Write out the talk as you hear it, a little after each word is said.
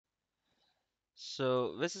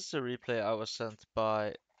So this is a replay I was sent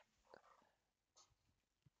by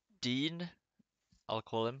Dean. I'll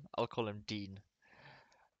call him Dean.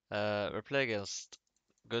 We're playing against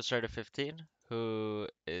Ghostrider15, who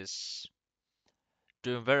is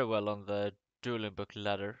doing very well on the dueling book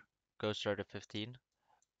ladder. Ghostrider15,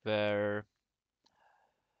 where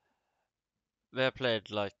they have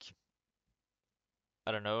played like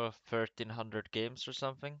I don't know 1300 games or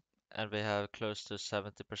something, and we have close to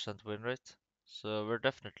 70% win rate. So we're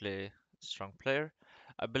definitely a strong player.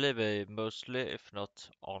 I believe I mostly, if not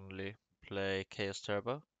only, play Chaos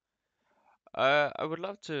Turbo. I would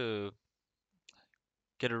love to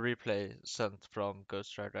get a replay sent from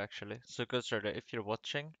Ghostrider actually. So Ghostrider, if you're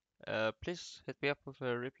watching, please hit me up with a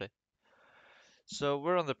replay. So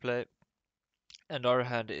we're on the play, and our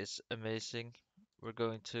hand is amazing. We're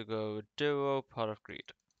going to go Duo, Pot of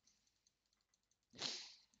Greed.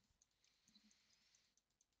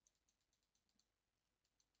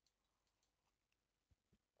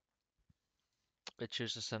 We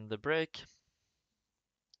choose to send the break.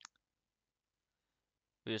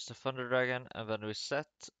 We use the Thunder Dragon, and then we set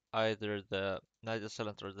either the Night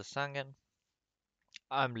Assailant or the Sangan.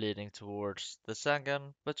 I'm leaning towards the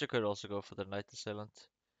Sangan, but you could also go for the Night Assailant.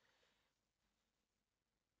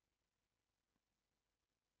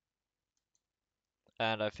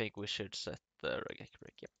 And I think we should set the Regeki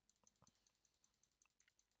break, yeah.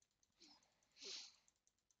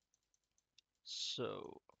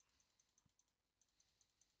 So,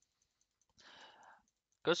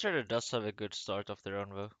 Ghost Rider does have a good start of their own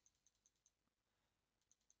though.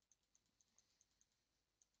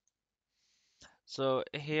 So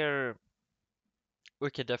here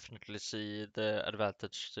we can definitely see the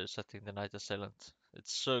advantage to setting the Night Assailant.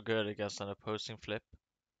 It's so good against an opposing flip.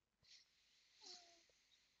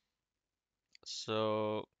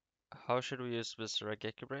 So how should we use this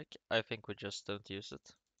Regeki break? I think we just don't use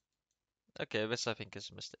it. Okay, this I think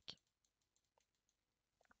is a mistake.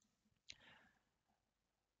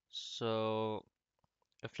 So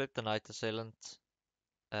I flip the Night Assailant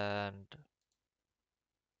and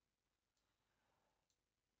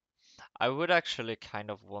I would actually kind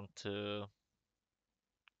of want to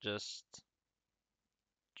just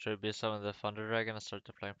tribute summon the Thunder Dragon and start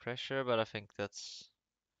applying pressure, but I think that's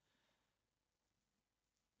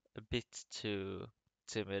a bit too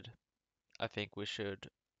timid. I think we should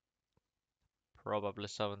probably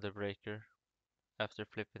summon the Breaker after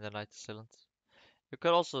flipping the Night Assailant. You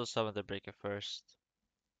could also summon the Breaker first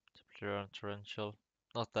to clear on Torrential.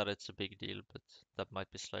 Not that it's a big deal, but that might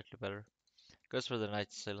be slightly better. Goes for the Night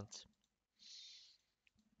Assailant.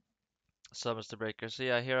 Summons the Breaker. So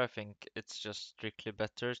yeah, here I think it's just strictly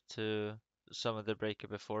better to summon the Breaker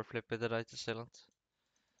before flipping the Night Assailant.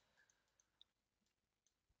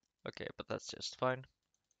 Okay, but that's just fine.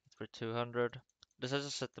 For 200. Decides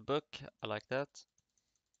to set the book. I like that.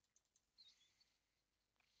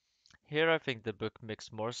 Here I think the book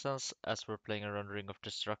makes more sense as we're playing around Ring of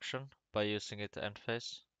Destruction by using it to end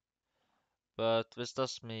phase. But this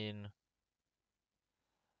does mean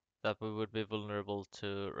that we would be vulnerable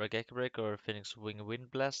to Rageki Break or Phoenix Wing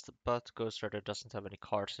Wind Blast, but Ghost Rider doesn't have any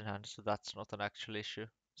cards in hand, so that's not an actual issue.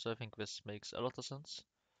 So I think this makes a lot of sense.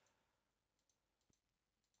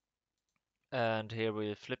 And here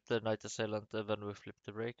we flip the Night Assailant, and then we flip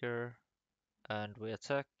the Breaker, and we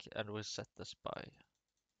attack, and we set the Spy.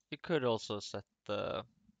 You could also set the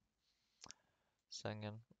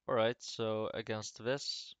Sangan. Alright, so against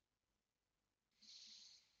this,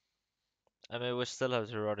 I mean, we still have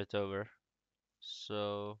to run it over.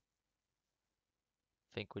 So, I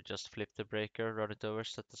think we just flip the breaker, run it over,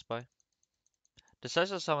 set the spy.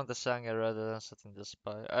 Decides to summon the Sangan rather than setting the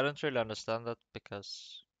spy. I don't really understand that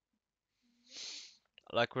because,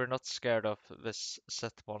 like, we're not scared of this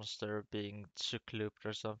set monster being Zook looped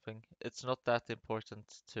or something. It's not that important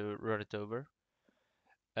to run it over.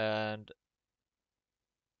 And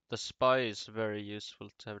the spy is very useful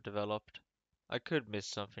to have developed. I could miss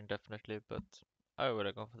something definitely, but I would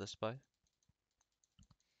have gone for the spy.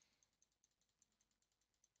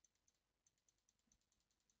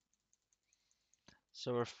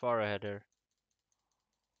 So we're far ahead here.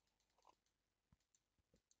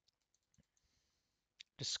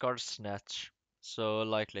 Discard Snatch. So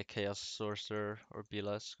likely Chaos Sorcerer or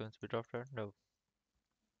Bila is going to be dropped there? No.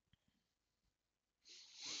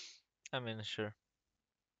 I mean, sure.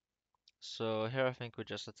 So here I think we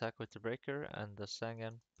just attack with the Breaker and the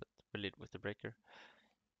Sangan, but we lead with the Breaker.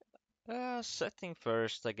 Setting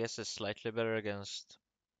first, I guess is slightly better against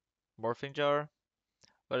Morphing Jar,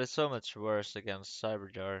 but it's so much worse against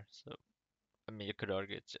Cyber Jar, so I mean you could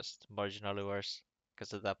argue it's just marginally worse,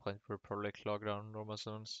 because at that point we're probably clogged on normal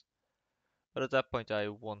zones. But at that point, I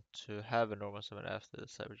want to have a normal summon after the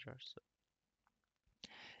Saboteur. So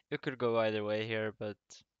it could go either way here, but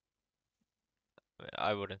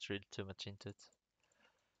I wouldn't read too much into it.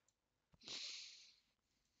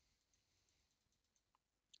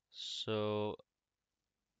 So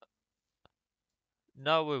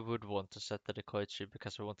now we would want to set the decoy tree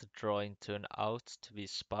because we want to draw into an out to be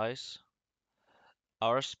spies.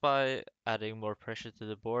 Our spy adding more pressure to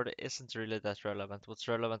the board isn't really that relevant. What's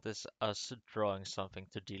relevant is us drawing something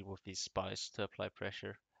to deal with these spies to apply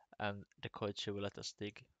pressure, and decoy tree will let us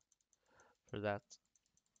dig for that.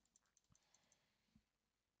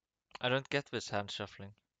 I don't get this hand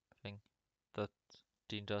shuffling thing that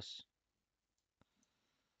Dean does.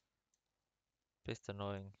 Bit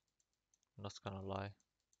annoying, not gonna lie.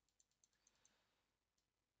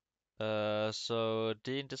 So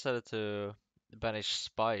Dean decided to banish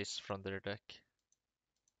spies from their deck.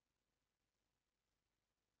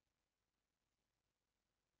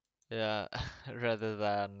 Yeah, rather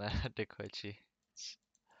than Dekoichi.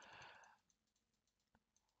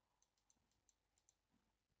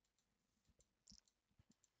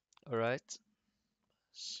 Alright,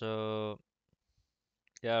 so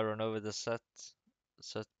yeah, run over the set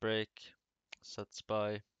break, set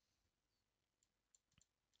spy.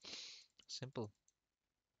 Simple.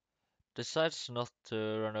 Decides not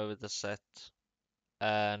to run over the set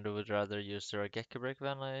and would rather use the Raigeki break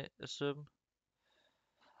then, I assume.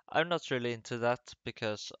 I'm not really into that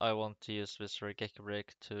because I want to use this Raigeki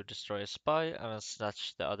break to destroy a spy and then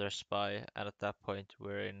snatch the other spy, and at that point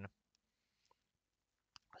we're in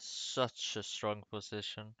such a strong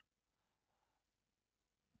position.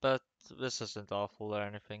 But this isn't awful or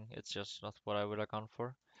anything, it's just not what I would have gone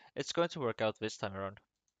for. It's going to work out this time around,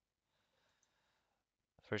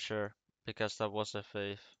 for sure, because that was a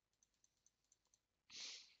faith.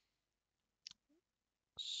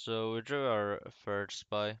 So we drew our third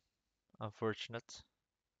spy, unfortunate.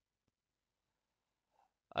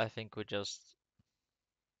 I think we just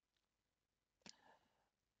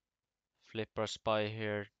flip our spy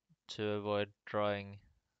here to avoid drawing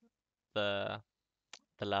the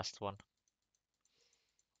the last one.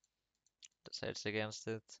 Decides against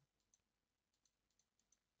it.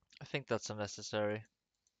 I think that's unnecessary.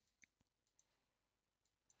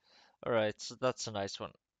 Alright, so that's a nice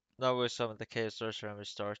one. Now we summon the Chaos Sorcerer and we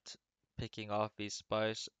start picking off these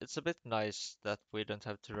spies. It's a bit nice that we don't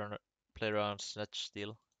have to play around Snatch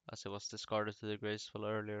Steal, as it was discarded to the Graceful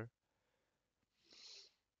earlier.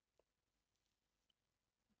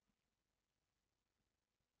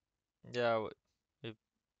 Yeah, we,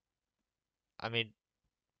 I mean,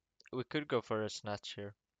 we could go for a Snatch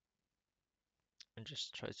here and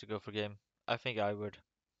just try to go for game. I think I would.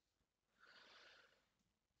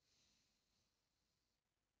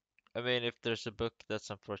 I mean, if there's a book,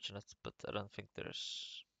 that's unfortunate, but I don't think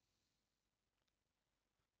there's...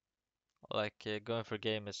 Like, going for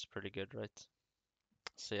game is pretty good, right?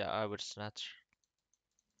 So yeah, I would Snatch.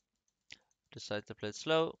 Decide to play it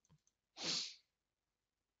slow.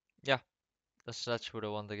 Yeah, the Snatch would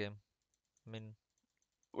have won the game. I mean,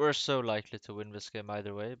 we're so likely to win this game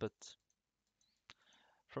either way, but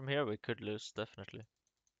from here we could lose, definitely.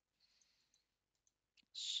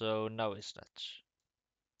 So now we Snatch.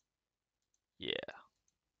 Yeah,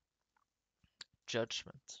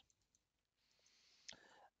 Judgment.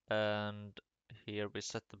 And here we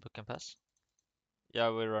set the book and pass.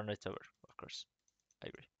 Yeah, we run it over, of course. I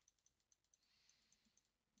agree.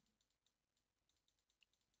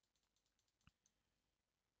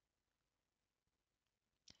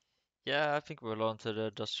 Yeah, I think we'll on to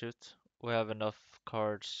the Dust Shoot. We have enough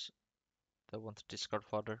cards that want to discard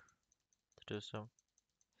fodder to do so.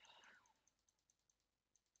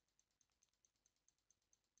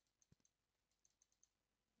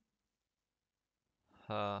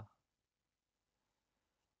 Uh,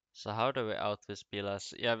 so how do we out this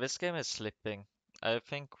BLS? Yeah, this game is slipping. I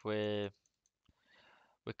think we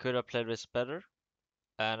could have played this better,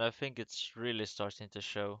 and I think it's really starting to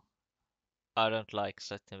show. I don't like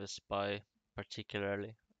setting the spy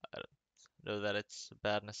particularly. I don't know that it's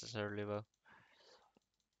bad necessarily though.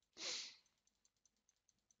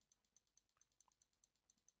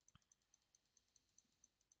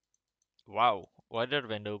 Wow, why did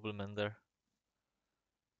we nobleman there?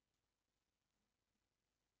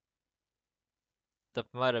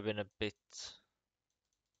 That might have been a bit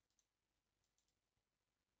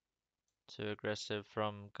too aggressive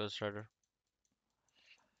from Ghostrider.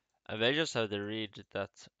 And they just have the read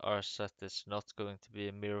that our set is not going to be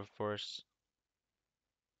a mirror force,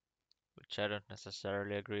 which I don't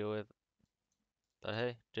necessarily agree with. But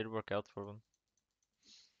hey, did work out for them.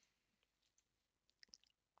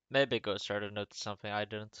 Maybe Ghostrider noticed something I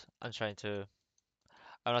didn't. I'm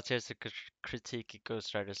not here to critique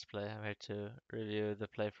Ghostrider's play. I'm here to review the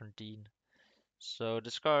play from Dean. So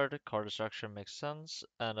discard card destruction makes sense,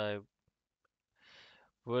 and I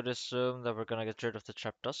would assume that we're gonna get rid of the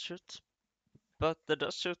trap dust shoot, but the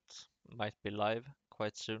dust shoot might be live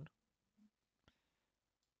quite soon.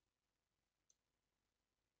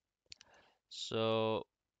 So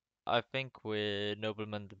I think we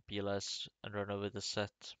nobleman the BLS and run over the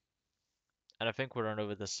set, and I think we run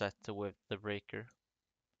over the set with the breaker.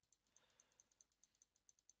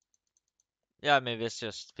 Yeah, maybe this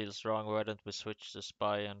just feels wrong. Why don't we switch the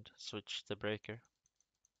spy and switch the breaker?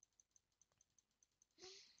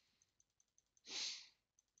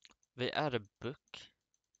 We add a book?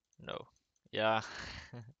 No. Yeah.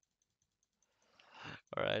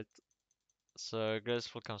 Alright. So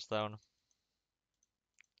Graceful comes down.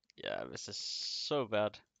 Yeah, this is so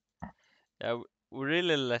bad. Yeah, we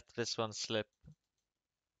really let this one slip.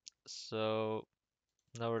 So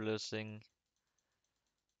now we're losing.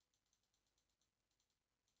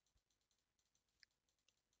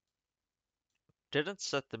 Didn't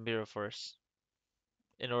set the mirror force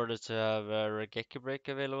in order to have a Regeki break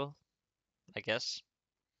available, I guess.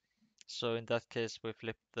 So in that case, we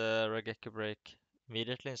flip the Regeki break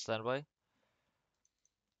immediately in standby.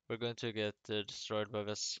 We're going to get destroyed by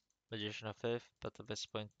this Magician of Faith, but at this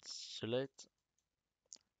point it's too late.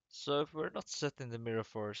 So if we're not setting the mirror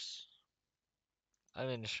force, I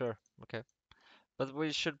mean, sure, okay. But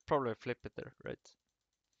we should probably flip it there, right?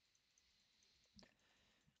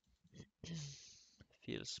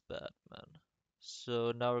 Feels bad, man.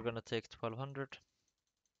 So now we're gonna take 1200.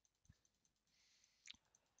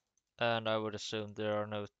 And I would assume there are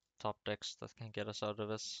no top decks that can get us out of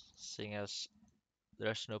this, seeing as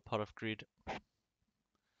there's no pot of greed.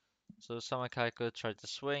 So Samakaiko tried to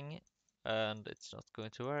swing, and it's not going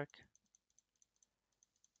to work.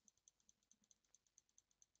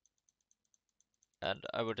 And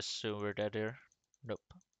I would assume we're dead here. Nope,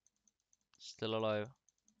 still alive.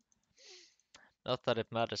 Not that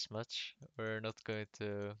it matters much. We're not going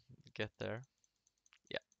to get there.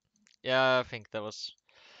 Yeah, yeah, I think that was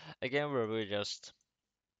a game where we just.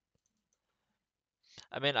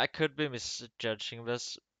 I mean, I could be misjudging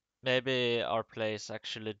this. Maybe our plays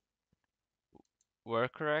actually were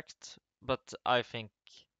correct, but I think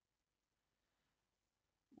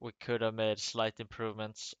we could have made slight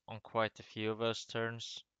improvements on quite a few of those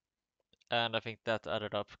turns, and I think that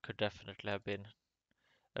added up could definitely have been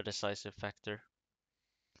a decisive factor.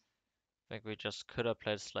 I think we just could have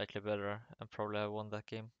played slightly better and probably have won that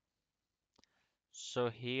game. So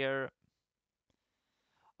here,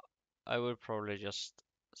 I would probably just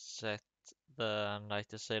set the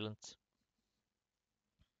Knight Assailant.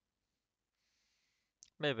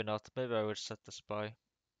 Maybe not, maybe I would set the Spy.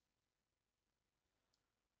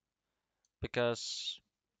 Because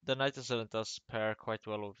the Knight Assailant does pair quite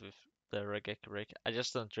well with the Regeki Break. I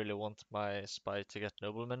just don't really want my Spy to get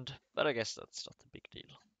Nobleman, but I guess that's not a big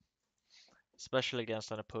deal. Especially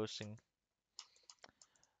against an opposing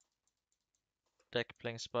deck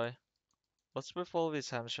playing Spy. What's with all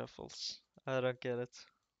these hand shuffles? I don't get it.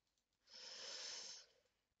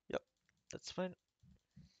 Yep, that's fine.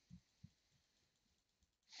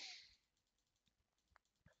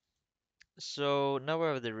 So now we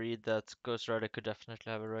have the read that Ghostrider could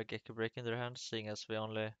definitely have a Raigeki break in their hand, seeing as we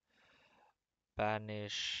only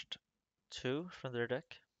banished two from their deck.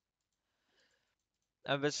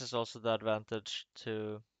 And this is also the advantage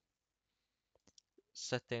to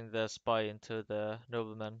setting the spy into the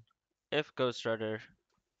nobleman. If Ghostrider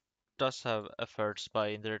does have a third spy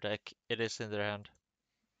in their deck, it is in their hand.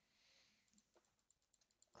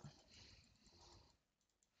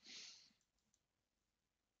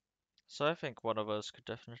 So I think one of us could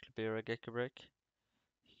definitely be a Raigeki break.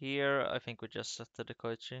 Here, I think we just set the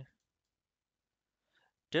Dekoichi.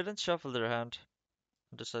 Didn't shuffle their hand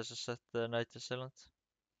and decides to set the Knight Assailant.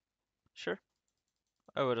 Sure,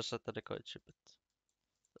 I would have set the Dekoichi, but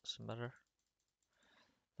doesn't matter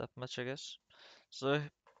that much, I guess. So,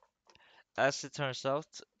 as it turns out,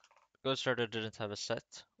 Ghostrider didn't have a set,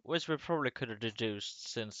 which we probably could have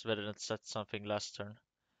deduced since we didn't set something last turn.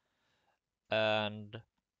 And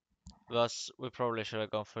thus, we probably should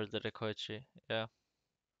have gone for the Dekoichi, yeah.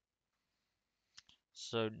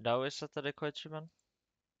 So now we set the Dekoichi, man.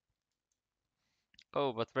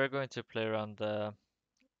 Oh, but we're going to play around the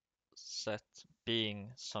set being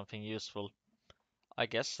something useful. I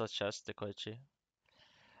guess such as Dekoichi.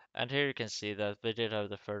 And here you can see that we did have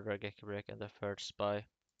the third Raigeki break and the third spy.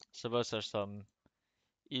 So those are some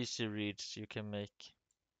easy reads you can make.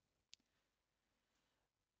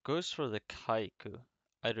 Goes for the Kaiku.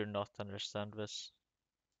 I do not understand this.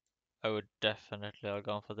 I would definitely have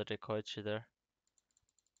gone for the Dekoichi there.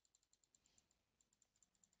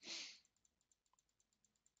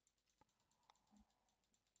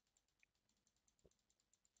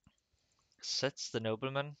 Sets the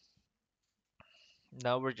nobleman.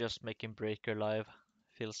 Now we're just making Breaker live.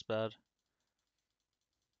 Feels bad.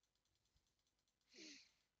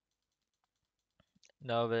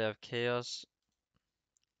 Now we have Chaos.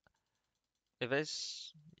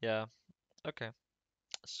 Evase. Yeah, okay.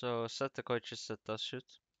 So set the Koichi, set does shoot.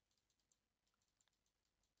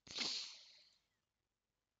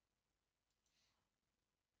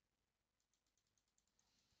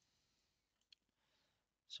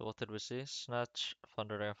 So what did we see? Snatch,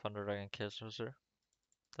 Thunder Dragon, Chaos User.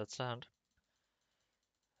 That's a hand.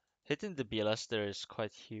 Hitting the BLS there is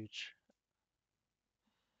quite huge.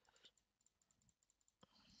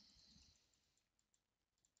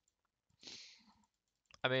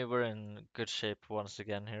 I mean, we're in good shape once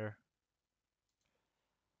again here.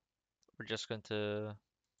 We're just going to...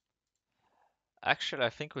 Actually,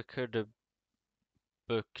 I think we could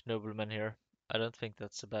book Nobleman here. I don't think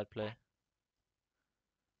that's a bad play.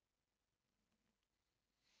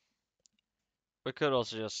 We could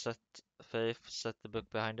also just set Faith, set the book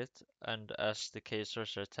behind it, and as the case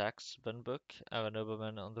sorcerer attacks, then book, have a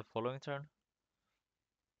Nobleman on the following turn.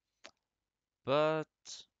 But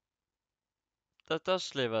that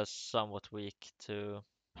does leave us somewhat weak to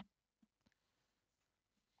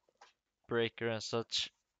Breaker and such.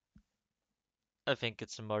 I think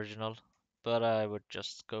it's a marginal, but I would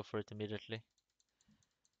just go for it immediately.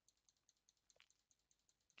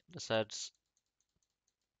 Decides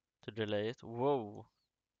to delay it. Whoa!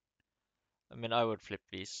 I mean, I would flip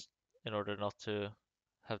these in order not to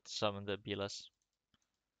have to summon the BLS.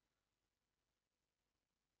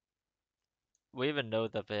 We even know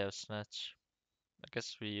that they have Snatch. I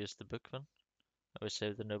guess we use the book then. We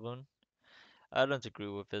save the Nobleman. I don't agree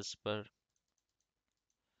with this, but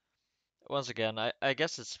once again, I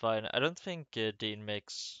guess it's fine. I don't think Dean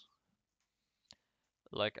makes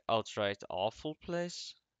like outright awful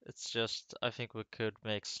plays. It's just I think we could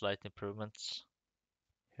make slight improvements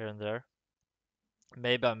here and there.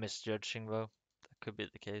 Maybe I'm misjudging though. That could be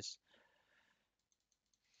the case.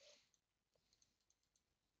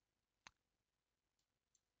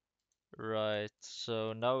 Right,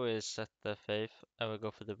 so now we set the faith and we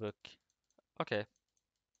go for the book. Okay.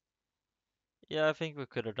 Yeah, I think we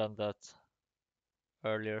could have done that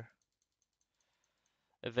earlier.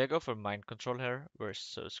 If they go for mind control here, we're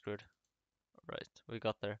so screwed. Right, we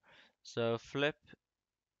got there. So flip,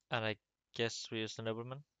 and I guess we use the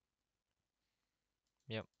nobleman.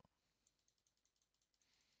 Yep.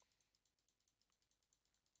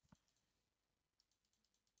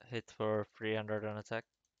 Hit for 300 and attack.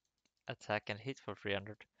 Attack and hit for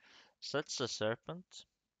 300. Sets the serpent.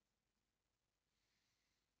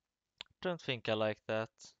 Don't think I like that.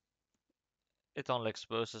 It only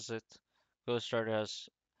exposes it. Ghostrider has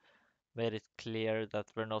made it clear that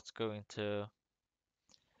we're not going to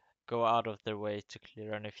go out of their way to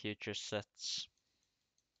clear any future sets.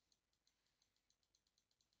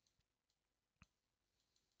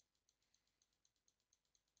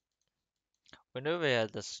 We knew we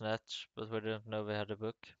had the snatch, but we didn't know we had a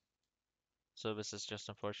book. So this is just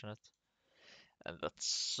unfortunate. And that's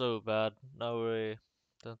so bad. Now we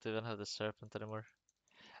don't even have the serpent anymore.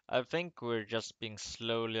 I think we're just being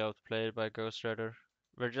slowly outplayed by Ghostrider.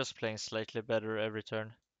 We're just playing slightly better every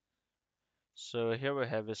turn. So here we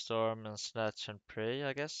have a Storm and Snatch and Prey,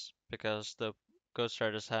 I guess, because the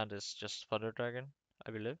Ghostrider's hand is just Thunder Dragon,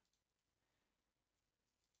 I believe.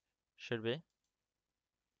 Should be.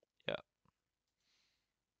 Yeah.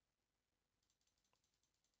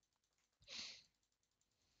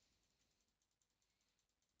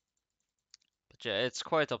 But yeah, it's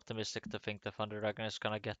quite optimistic to think the Thunder Dragon is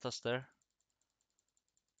gonna get us there.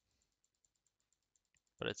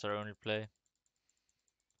 But it's our only play.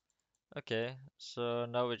 Okay, so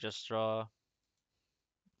now we just draw.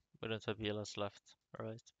 We don't have ELS left,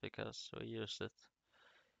 right? Because we used it.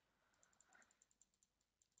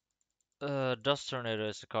 Dust Tornado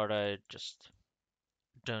is a card I just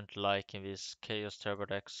don't like in these Chaos Turbo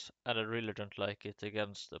decks, and I really don't like it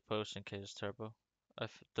against opposing Chaos Turbo.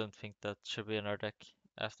 Don't think that should be in our deck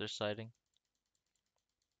after siding.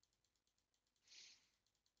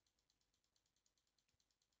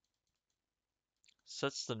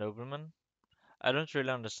 Sets the Nobleman. I don't really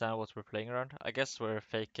understand what we're playing around. I guess we're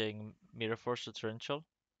faking Mirror Force to Torrential.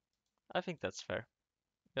 I think that's fair.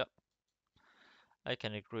 Yeah, I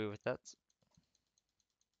can agree with that.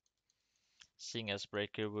 Seeing as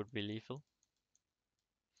Breaker would be lethal.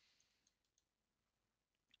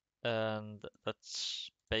 And that's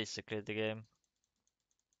basically the game.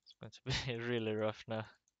 It's going to be really rough now.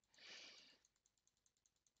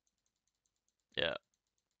 Yeah,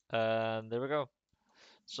 and there we go.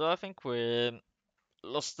 So I think we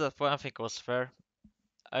lost that one. I think it was fair.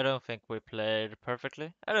 I don't think we played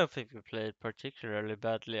perfectly. I don't think we played particularly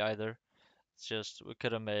badly either. It's just we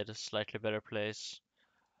could have made slightly better plays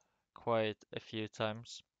quite a few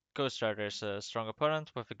times. Ghostrider is a strong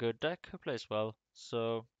opponent with a good deck who plays well,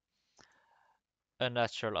 so a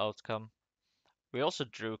natural outcome. We also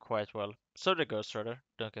drew quite well. So did Ghostrider,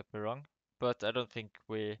 don't get me wrong, but I don't think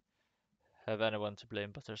we have anyone to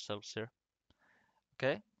blame but ourselves here.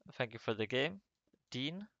 Okay, thank you for the game,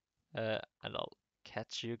 Dean, and I'll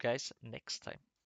catch you guys next time.